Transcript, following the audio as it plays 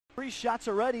3 shots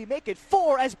already, make it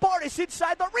 4 as Bartlett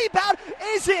inside, the rebound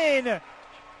is in!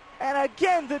 And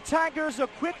again, the Tigers a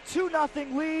quick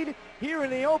 2-0 lead here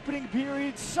in the opening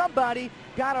period. Somebody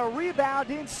got a rebound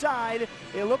inside.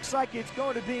 It looks like it's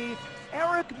going to be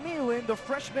Eric Meland, the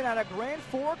freshman out of Grand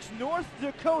Forks, North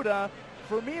Dakota.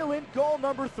 For Meland, goal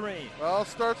number 3. Well, it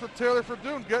starts with Taylor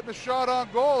Fedun getting a shot on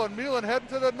goal, and Meland heading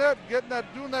to the net,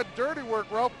 doing that dirty work,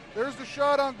 Ralph. There's the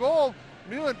shot on goal.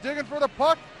 Meland digging for the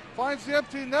puck, finds the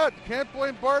empty net. Can't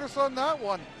blame Bartlett on that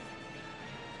one.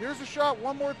 Here's the shot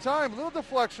one more time. Little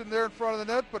deflection there in front of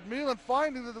the net, but Meland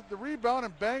finding the rebound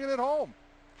and banging it home.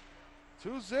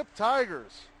 2-zip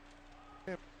Tigers.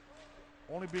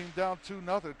 Only being down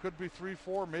 2-0. It could be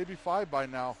 3-4, maybe 5 by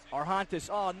now. Arhontas,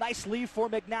 oh, nice lead for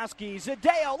Magnowski.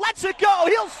 Sdao lets it go.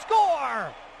 He'll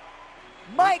score.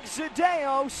 Mike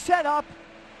Sdao set up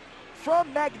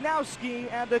from Magnowski,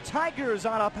 and the Tigers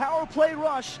on a power play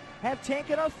rush have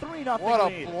taken a 3-0 lead. What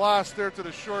a blast there to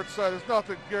the short side. There's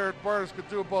nothing Garrett Bartlett could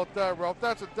do about that, Ralph.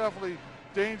 That's a definitely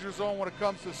danger zone when it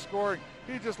comes to scoring.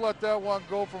 He just let that one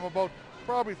go from about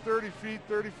probably 30 feet,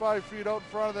 35 feet out in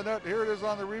front of the net. Here it is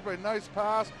on the replay. Nice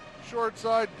pass, short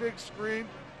side, big screen.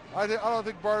 I don't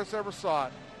think Bartlett ever saw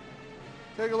it.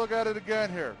 Take a look at it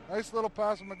again here. Nice little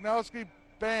pass from Magnowski.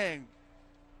 Bang.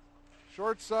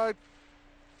 Short side.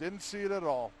 Didn't see it at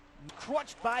all.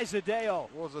 Crunched by Sdao.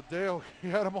 Well, Sdao, he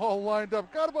had them all lined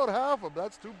up. Got about half of them.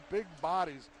 That's 2 big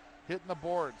bodies hitting the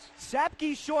boards.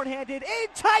 Sabky shorthanded, in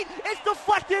tight, it's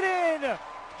deflected in!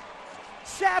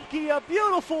 Sabky, a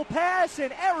beautiful pass,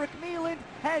 and Eric Meland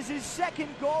has his 2nd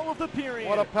goal of the period.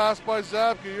 What a pass by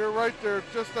Sabky. You're right there.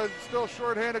 Just a still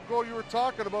shorthanded goal you were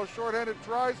talking about. Shorthanded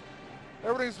tries.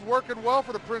 Everything's working well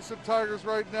for the Princeton Tigers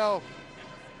right now.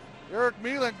 Eric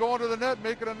Meland going to the net,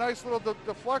 making a nice little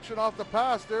deflection off the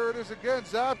pass. There it is again.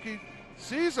 Sabky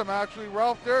sees him actually,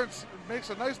 Ralph, there, and makes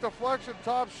a nice deflection,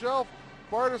 top shelf.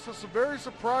 Bartlett was very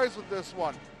surprised with this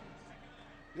one.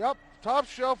 Yep, top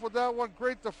shelf with that one.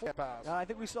 Great deflection pass. I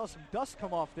think we saw some dust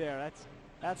come off there.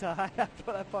 That's how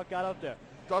that puck got up there.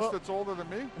 Dust that's older than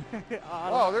me?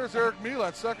 Oh, there's Eric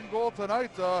Meland, 2nd goal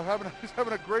tonight. He's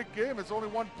having a great game. It's only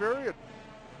 1 period.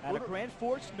 Out of Grand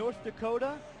Forks, North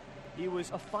Dakota. He was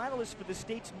a finalist for the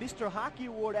state's Mr. Hockey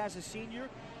Award as a senior,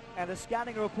 and the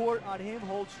scouting report on him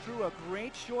holds true, a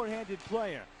great shorthanded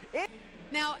player.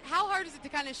 Now, how hard is it to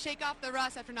kind of shake off the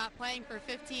rust after not playing for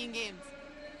 15 games?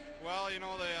 Well, you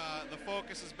know, the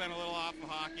focus has been a little off of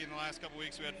hockey in the last couple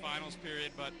weeks. We had finals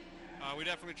period, but we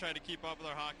definitely tried to keep up with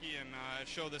our hockey, and it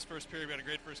showed this first period. We had a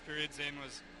great first period. Zane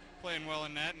was playing well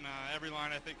in net, and every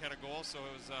line, I think, had a goal, so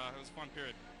it was a fun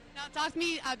period. Now, talk to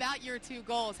me about your 2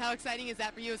 goals. How exciting is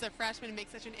that for you as a freshman to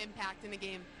make such an impact in the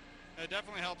game? It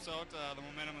definitely helps out the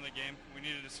momentum of the game. We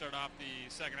needed to start off the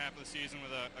second half of the season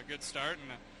with a good start,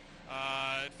 and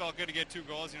it felt good to get 2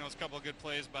 goals. You know, it was a couple of good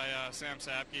plays by Sam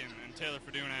Sabky and Taylor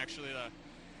Fedun, actually,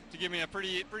 to give me a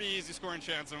pretty easy scoring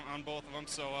chance on both of them,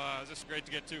 so it was just great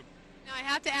to get 2. Now, I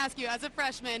have to ask you, as a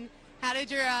freshman, how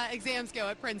did your exams go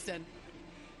at Princeton?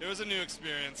 It was a new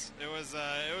experience. It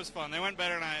was fun. They went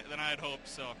better than I had hoped,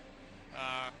 so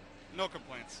no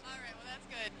complaints. All right, well, that's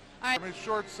good. All right. I mean,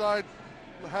 short side,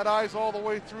 had eyes all the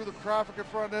way through the traffic in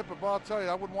front of it, but I'll tell you,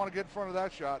 I wouldn't want to get in front of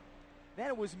that shot. Then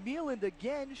it was Meland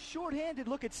again, shorthanded.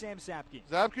 Look at Sam Sabky.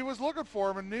 Sabky was looking for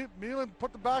him, and Meland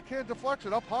put the backhand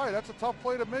deflection up high. That's a tough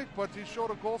play to make, but he showed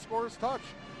a goal scorer's touch.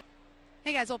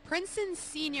 Hey guys, well, Princeton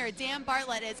senior Dan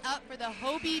Bartlett is up for the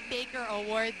Hobie Baker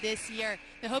Award this year.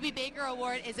 The Hobie Baker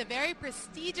Award is a very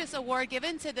prestigious award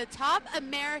given to the top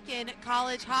American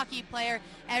college hockey player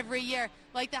every year.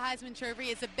 Like the Heisman Trophy,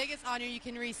 it's the biggest honor you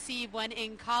can receive when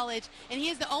in college, and he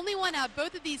is the only one out of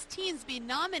both of these teams be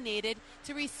nominated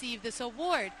to receive this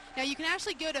award. Now, you can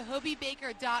actually go to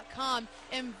hobiebaker.com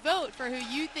and vote for who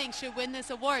you think should win this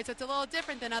award, so it's a little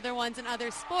different than other ones in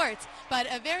other sports, but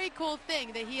a very cool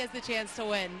thing that he has the chance to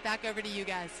win. Back over to you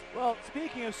guys. Well,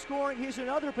 speaking of scoring, here's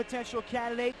another potential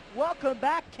candidate. Welcome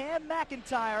back,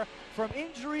 MacIntyre. From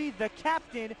injury, the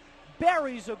captain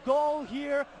buries a goal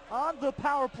here on the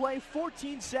power play,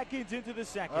 14 seconds into the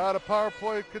second. The power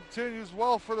play continues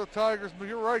well for the Tigers, but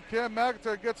you're right,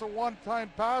 MacIntyre gets a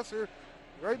one-time pass here,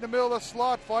 right in the middle of the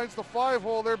slot, finds the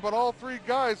 5-hole there, but all 3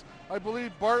 guys, I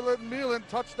believe Bartlett and Meland,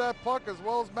 touched that puck as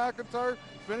well as MacIntyre,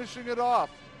 finishing it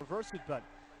off. Reverse it, but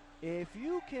if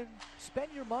you can spend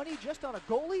your money just on a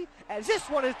goalie, as this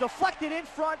one is deflected in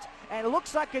front, and it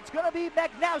looks like it's going to be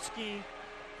Magnowski.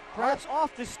 Perhaps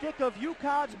off the stick of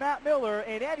UConn's Matt Miller.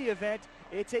 In any event,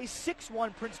 it's a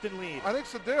 6-1 Princeton lead. I think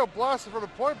Sdao blasted for the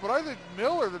point, but I think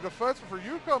Miller, the defenseman for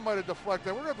UConn, might have deflected.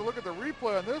 We're going to have to look at the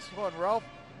replay on this one, Ralph.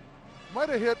 Might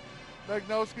have hit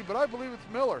Magnowski, but I believe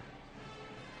it's Miller.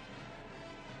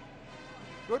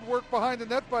 Good work behind the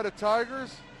net by the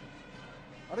Tigers.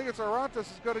 I think it's Arhontas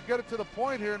is going to get it to the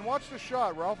point here. And watch the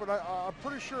shot, Ralph. And I'm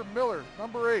pretty sure Miller,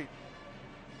 number 8.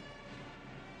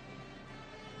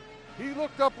 He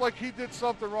looked up like he did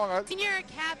something wrong. Senior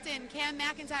captain Cam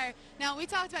MacIntyre. Now, we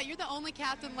talked about you're the only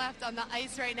captain left on the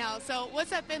ice right now. So what's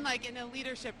that been like in a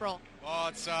leadership role? Well,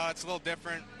 it's a little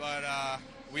different, but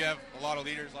we have a lot of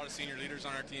leaders, a lot of senior leaders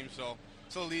on our team. So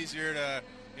it's a little easier to,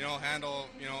 handle,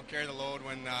 carry the load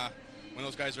when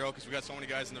those guys are out, because we got so many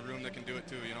guys in the room that can do it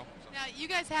too, So. Now, you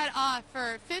guys had off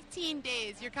for 15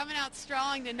 days. You're coming out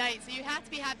strong tonight, so you have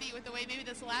to be happy with the way maybe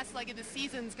this last leg of the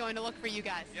season's going to look for you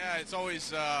guys. Yeah, it's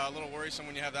always a little worrisome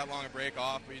when you have that long a break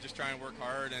off, but you just try and work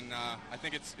hard, and I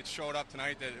think it showed up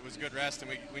tonight that it was good rest,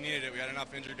 and we needed it. We had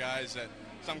enough injured guys that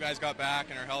some guys got back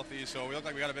and are healthy, so we look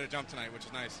like we got a bit of jump tonight, which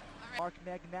is nice. Mark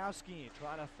Magnowski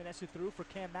trying to finesse it through for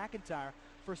Cam MacIntyre.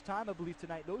 First time, I believe,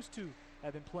 tonight those two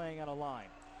have been playing on a line.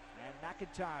 And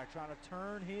MacIntyre trying to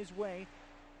turn his way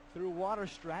through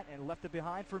Waterstrat and left it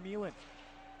behind for Meland.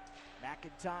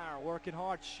 MacIntyre working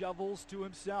hard, shovels to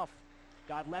himself.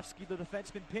 Godlewski, the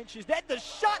defenseman, pinches. Then the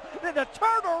shot, then the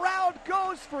turnaround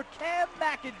goes for Cam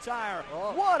MacIntyre.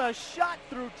 Oh. What a shot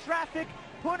through traffic,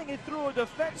 putting it through a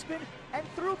defenseman and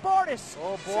through Bartlett.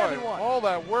 Oh boy, 7-1. all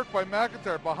that work by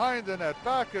MacIntyre behind the net,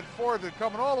 back and forth, and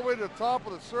coming all the way to the top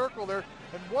of the circle there.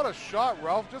 And what a shot,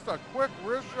 Ralph. Just a quick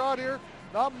wrist shot here.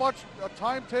 Not much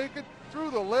time taken,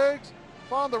 through the legs,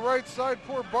 found the right side.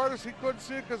 Poor Bartlett, he couldn't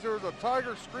see it because there was a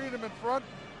Tiger screen him in front.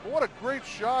 But what a great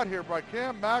shot here by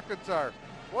Cam MacIntyre.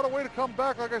 What a way to come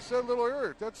back, like I said a little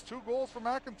earlier. That's 2 goals for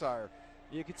MacIntyre.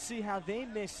 You can see how they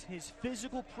miss his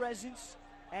physical presence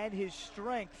and his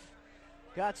strength.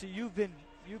 Gotcha, you've been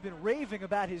raving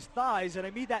about his thighs, and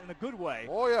I mean that in a good way.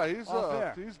 Oh yeah,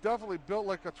 he's definitely built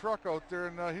like a truck out there,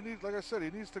 and he needs, like I said, he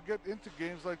needs to get into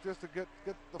games like this to get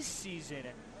the season.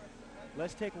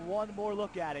 Let's take one more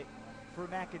look at it for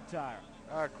MacIntyre.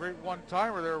 Great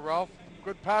one-timer there, Ralph.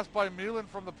 Good pass by Meland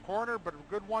from the corner, but a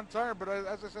good one-timer. But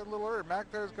as I said a little earlier,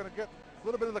 MacIntyre is going to get a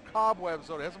little bit of the cobwebs,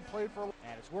 so he hasn't played for a while.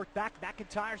 And it's worked back.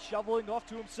 MacIntyre shoveling off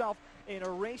to himself in a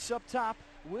race up top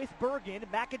with Bergen.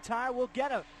 MacIntyre will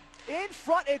get him. In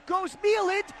front it goes.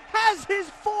 Meland has his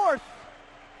 4th.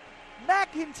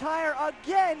 MacIntyre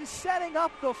again setting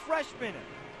up the freshman.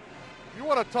 You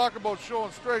want to talk about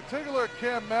showing strength. Take a look at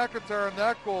Cam MacIntyre in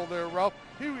that goal there, Ralph.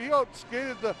 He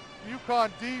outskated the UConn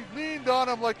D, leaned on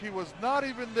him like he was not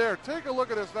even there. Take a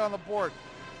look at this down the board.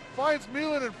 Finds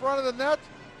Meland in front of the net.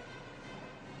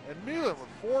 And Meland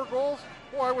with 4 goals.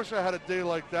 Boy, I wish I had a day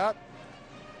like that.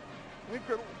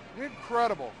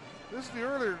 Incredible. This is the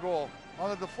earlier goal on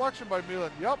the deflection by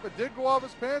Meland. Yep, it did go off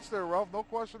his pants there, Ralph. No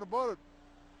question about it.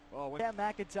 Well, when Cam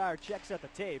MacIntyre checks out the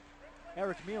tape,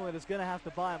 Eric Meland is going to have to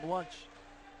buy him lunch.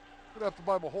 Going to have to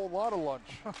buy him a whole lot of lunch.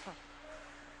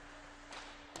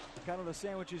 Kind of the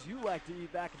sandwiches you like to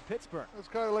eat back in Pittsburgh. That's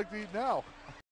kind of like to eat now.